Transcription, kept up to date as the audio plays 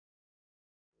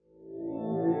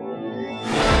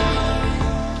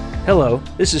Hello,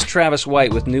 this is Travis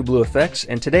White with NewBlue Effects,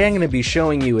 and today I'm going to be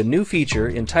showing you a new feature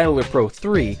in Titler Pro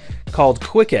 3 called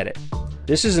QuickEdit.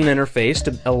 This is an interface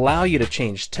to allow you to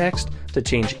change text, to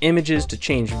change images, to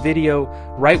change video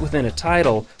right within a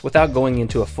title without going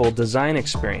into a full design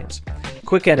experience.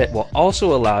 QuickEdit will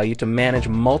also allow you to manage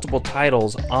multiple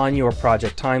titles on your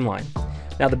project timeline.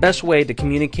 Now, the best way to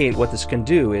communicate what this can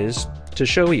do is to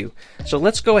show you. So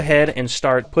let's go ahead and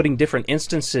start putting different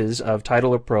instances of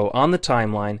Titler Pro on the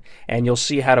timeline, and you'll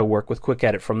see how to work with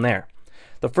QuickEdit from there.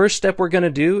 The first step we're going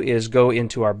to do is go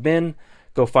into our bin,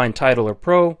 go find Titler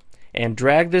Pro, and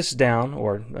drag this down,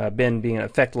 or bin being an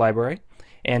effect library,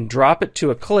 and drop it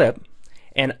to a clip,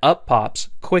 and up pops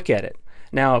QuickEdit.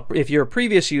 Now, if you're a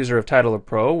previous user of Titler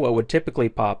Pro, what would typically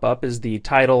pop up is the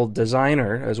Title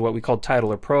Designer, as what we called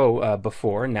Titler Pro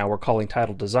before, now we're calling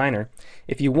Title Designer.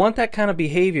 If you want that kind of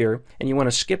behavior and you want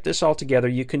to skip this altogether,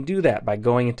 you can do that by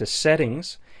going into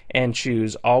Settings and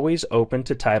choose Always Open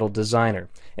to Title Designer.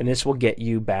 And this will get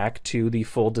you back to the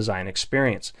full design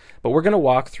experience. But we're going to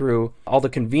walk through all the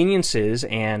conveniences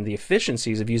and the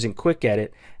efficiencies of using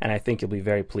QuickEdit, and I think you'll be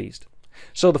very pleased.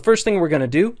 So the first thing we're going to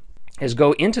do is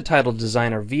go into Title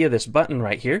Designer via this button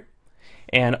right here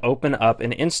and open up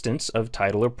an instance of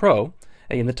Titler Pro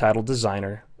in the Title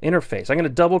Designer interface. I'm going to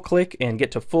double click and get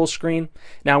to full screen.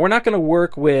 Now, we're not going to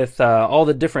work with all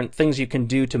the different things you can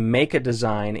do to make a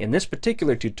design in this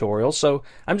particular tutorial, so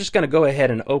I'm just going to go ahead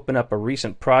and open up a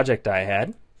recent project I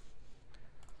had.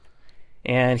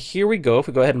 And here we go. If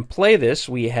we go ahead and play this,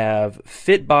 we have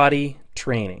Fit Body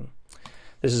Training.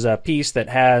 This is a piece that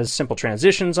has simple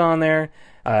transitions on there,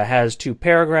 has 2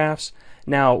 paragraphs.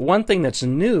 Now, one thing that's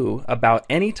new about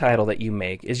any title that you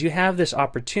make is you have this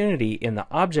opportunity in the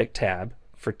Object tab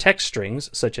for text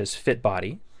strings, such as Fit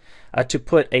Body, to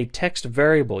put a text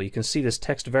variable. You can see this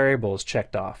text variable is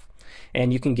checked off.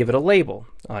 And you can give it a label,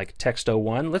 like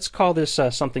text01. Let's call this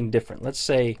something different. Let's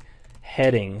say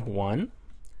heading 1.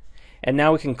 And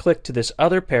now we can click to this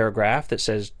other paragraph that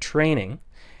says training,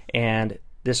 and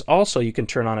this also you can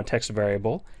turn on a text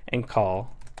variable and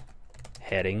call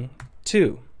heading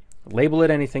 2. Label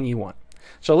it anything you want.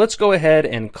 So let's go ahead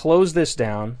and close this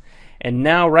down, and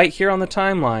now right here on the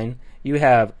timeline you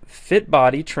have Fit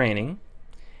Body Training.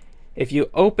 If you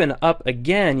open up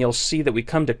again, you'll see that we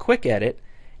come to QuickEdit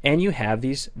and you have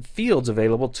these fields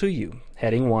available to you,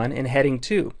 heading 1 and heading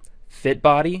 2, Fit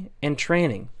Body and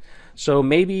Training. So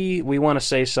maybe we want to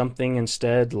say something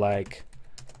instead like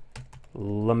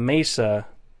La Mesa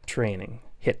Training.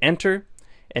 Hit enter,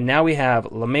 and now we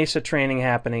have La Mesa Training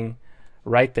happening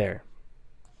right there.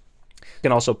 We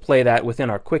can also play that within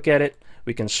our QuickEdit.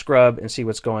 We can scrub and see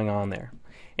what's going on there.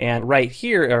 And right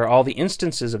here are all the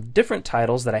instances of different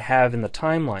titles that I have in the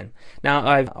timeline. Now,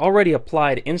 I've already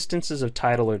applied instances of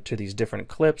Titler to these different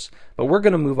clips, but we're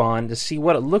going to move on to see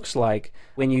what it looks like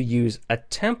when you use a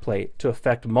template to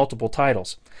affect multiple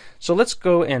titles. So let's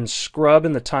go and scrub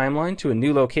in the timeline to a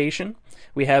new location.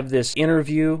 We have this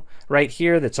interview right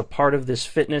here that's a part of this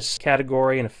fitness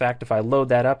category, and in fact, if I load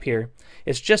that up here,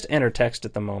 it's just enter text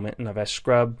at the moment, and if I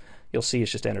scrub, you'll see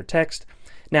it's just enter text.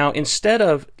 Now, instead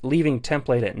of leaving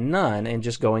template at none and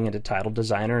just going into Title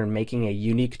Designer and making a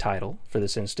unique title for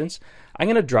this instance, I'm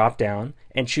going to drop down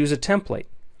and choose a template.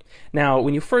 Now,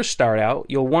 when you first start out,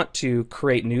 you'll want to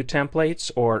create new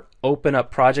templates or open up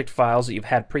project files that you've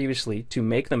had previously to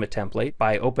make them a template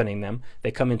by opening them.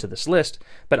 They come into this list,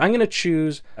 but I'm going to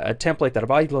choose a template that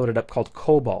I've already loaded up called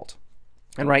Cobalt.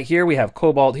 And right here we have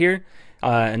Cobalt here,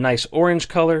 a nice orange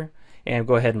color, and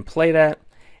go ahead and play that.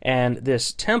 And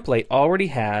this template already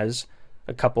has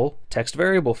a couple text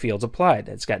variable fields applied.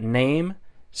 It's got name,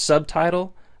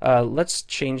 subtitle. Let's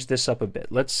change this up a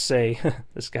bit. Let's say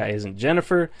this guy isn't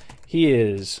Jennifer, he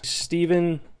is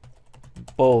Stephen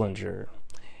Bollinger.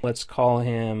 Let's call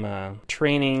him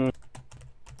training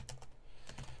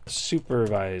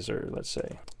supervisor, let's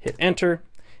say. Hit enter,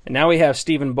 and now we have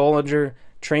Stephen Bollinger,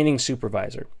 training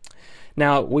supervisor.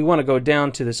 Now we want to go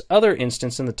down to this other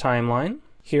instance in the timeline.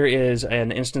 Here is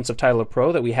an instance of Titler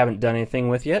Pro that we haven't done anything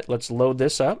with yet. Let's load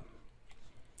this up.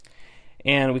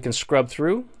 And we can scrub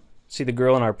through, see the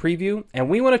girl in our preview, and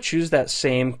we want to choose that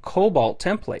same Cobalt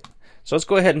template. So let's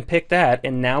go ahead and pick that,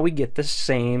 and now we get the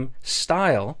same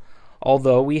style,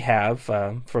 although we have,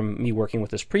 from me working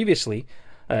with this previously,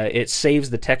 it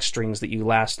saves the text strings that you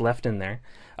last left in there.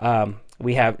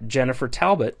 We have Jennifer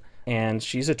Talbot, and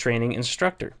she's a training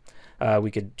instructor. We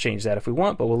could change that if we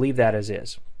want, but we'll leave that as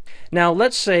is. Now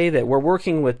let's say that we're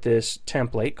working with this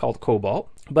template called Cobalt,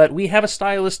 but we have a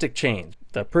stylistic change.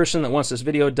 The person that wants this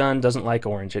video done doesn't like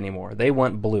orange anymore. They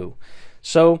want blue.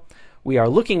 So we are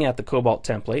looking at the Cobalt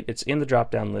template. It's in the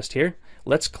drop-down list here.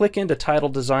 Let's click into Title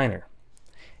Designer.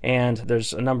 And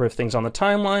there's a number of things on the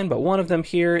timeline, but one of them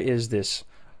here is this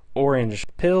orange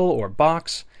pill or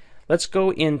box. Let's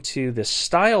go into the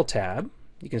Style tab.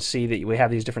 You can see that we have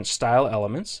these different style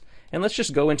elements. And let's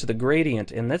just go into the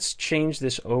gradient and let's change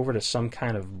this over to some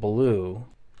kind of blue.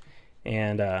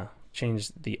 And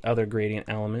change the other gradient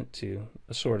element to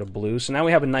a sort of blue. So now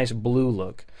we have a nice blue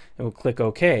look. And we'll click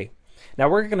OK. Now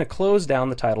we're going to close down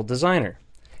the Title Designer.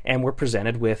 And we're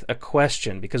presented with a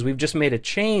question because we've just made a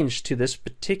change to this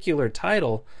particular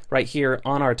title right here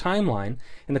on our timeline.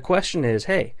 And the question is,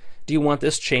 hey, do you want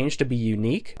this change to be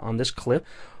unique on this clip?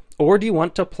 Or do you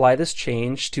want to apply this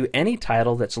change to any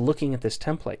title that's looking at this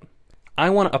template? I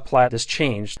want to apply this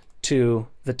change to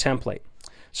the template.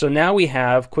 So now we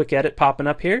have QuickEdit popping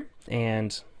up here,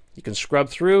 and you can scrub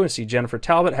through and see Jennifer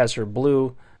Talbot has her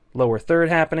blue lower third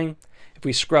happening. If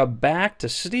we scrub back to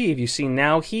Steve, you see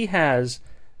now he has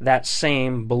that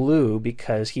same blue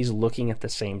because he's looking at the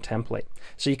same template.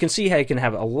 So you can see how you can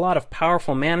have a lot of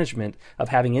powerful management of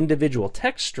having individual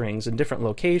text strings in different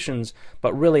locations,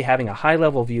 but really having a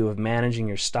high-level view of managing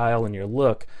your style and your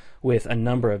look with a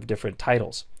number of different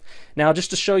titles. Now, just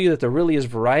to show you that there really is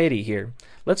variety here,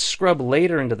 let's scrub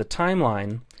later into the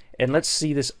timeline and let's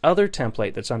see this other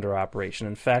template that's under operation.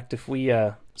 In fact, if we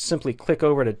simply click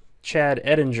over to Chad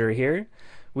Edinger here,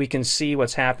 we can see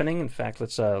what's happening. In fact,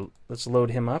 let's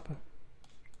load him up.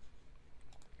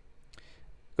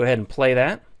 Go ahead and play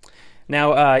that.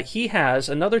 Now he has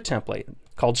another template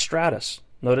called Stratus.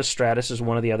 Notice Stratus is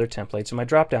one of the other templates in my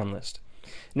drop-down list.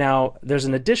 Now there's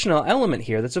an additional element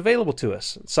here that's available to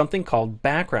us, something called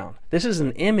background. This is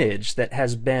an image that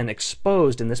has been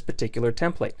exposed in this particular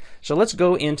template. So let's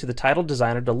go into the Title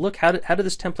Designer to look how did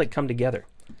this template come together.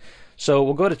 So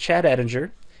we'll go to Chad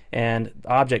Edinger and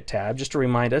Object tab just to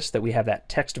remind us that we have that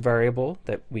text variable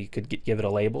that we could give it a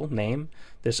label, name.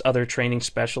 This other training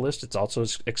specialist, it's also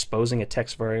exposing a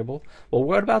text variable. Well,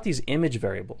 what about these image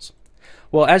variables?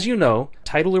 Well, as you know,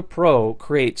 Titler Pro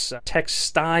creates text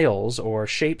styles or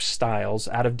shape styles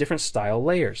out of different style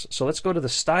layers. So let's go to the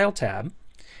Style tab,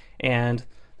 and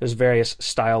there's various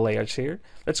style layers here.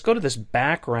 Let's go to this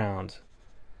background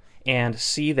and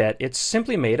see that it's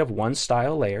simply made of one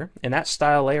style layer, and that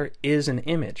style layer is an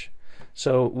image.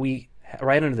 So we,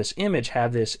 right under this image,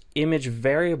 have this image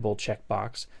variable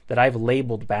checkbox that I've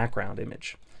labeled background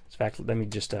image. In fact, let me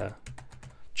just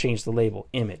change the label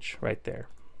image right there.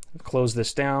 Close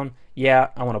this down. Yeah,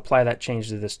 I want to apply that change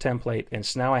to this template, and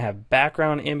so now I have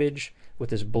background image with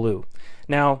this blue.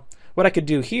 Now, what I could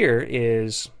do here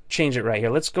is change it right here.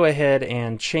 Let's go ahead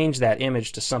and change that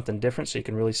image to something different so you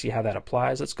can really see how that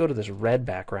applies. Let's go to this red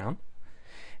background,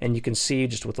 and you can see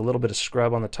just with a little bit of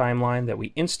scrub on the timeline that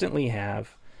we instantly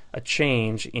have a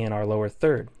change in our lower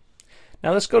third.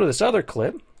 Now let's go to this other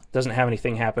clip. Doesn't have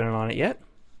anything happening on it yet.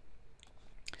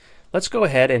 Let's go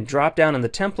ahead and drop down in the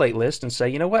template list and say,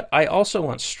 you know what, I also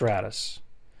want Stratus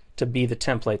to be the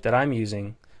template that I'm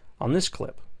using on this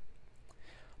clip.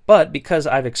 But because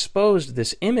I've exposed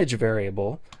this image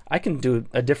variable, I can do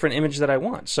a different image that I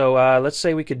want. So let's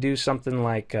say we could do something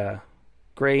like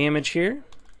gray image here.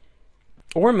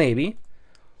 Or maybe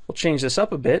we'll change this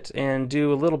up a bit and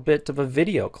do a little bit of a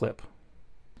video clip.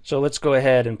 So let's go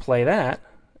ahead and play that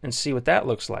and see what that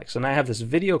looks like. So now I have this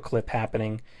video clip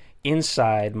happening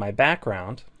inside my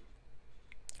background,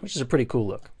 which is a pretty cool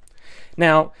look.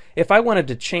 Now, if I wanted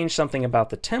to change something about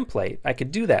the template, I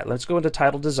could do that. Let's go into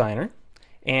Title Designer,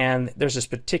 and there's this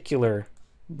particular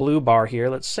blue bar here.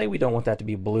 Let's say we don't want that to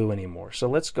be blue anymore. So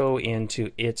let's go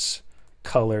into its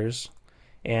colors,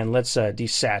 and let's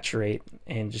desaturate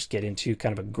and just get into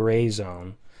kind of a gray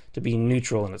zone to be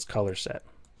neutral in its color set.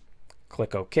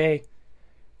 Click OK.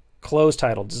 Close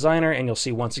Title Designer, and you'll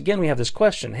see once again we have this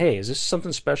question, hey, is this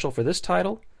something special for this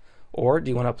title, or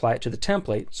do you want to apply it to the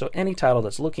template so any title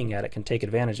that's looking at it can take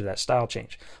advantage of that style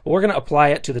change? Well, we're going to apply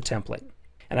it to the template.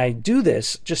 And I do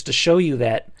this just to show you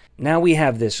that now we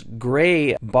have this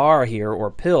gray bar here or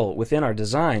pill within our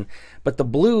design, but the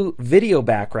blue video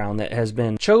background that has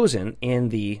been chosen in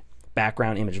the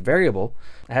background image variable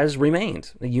has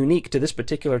remained unique to this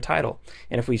particular title.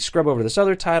 And if we scrub over to this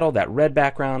other title, that red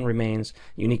background remains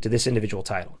unique to this individual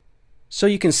title. So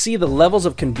you can see the levels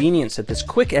of convenience that this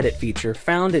quick edit feature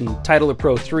found in Titler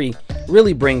Pro 3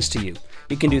 really brings to you.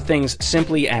 You can do things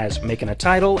simply as making a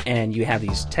title, and you have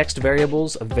these text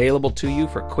variables available to you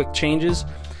for quick changes.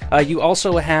 You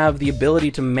also have the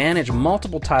ability to manage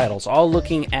multiple titles, all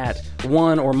looking at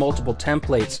one or multiple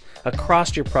templates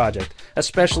across your project,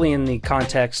 especially in the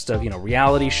context of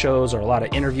reality shows or a lot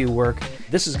of interview work.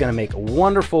 This is going to make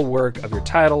wonderful work of your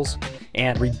titles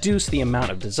and reduce the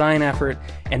amount of design effort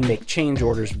and make change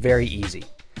orders very easy.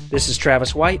 This is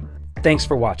Travis White. Thanks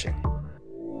for watching.